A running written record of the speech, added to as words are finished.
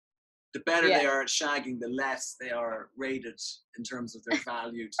The better they are at shagging, the less they are rated in terms of their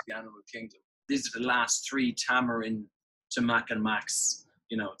value to the animal kingdom. These are the last 3 tamarin to Mac and Max.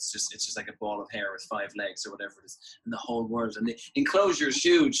 You know, it's just like a ball of hair with 5 legs or whatever it is in the whole world. And the enclosure is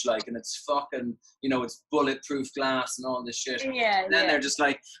huge, like, and it's fucking, you know, it's bulletproof glass and all this shit. Yeah, and then they're just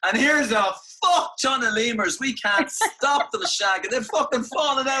like, and here's a fuck ton of lemurs. We can't stop them shagging. They're fucking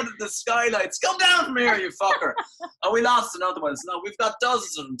falling out of the skylights. Come down from here, you fucker. And we lost another one. So no, we've got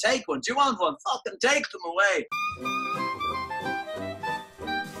dozens of them. Take one. Do you want one? Fucking take them away.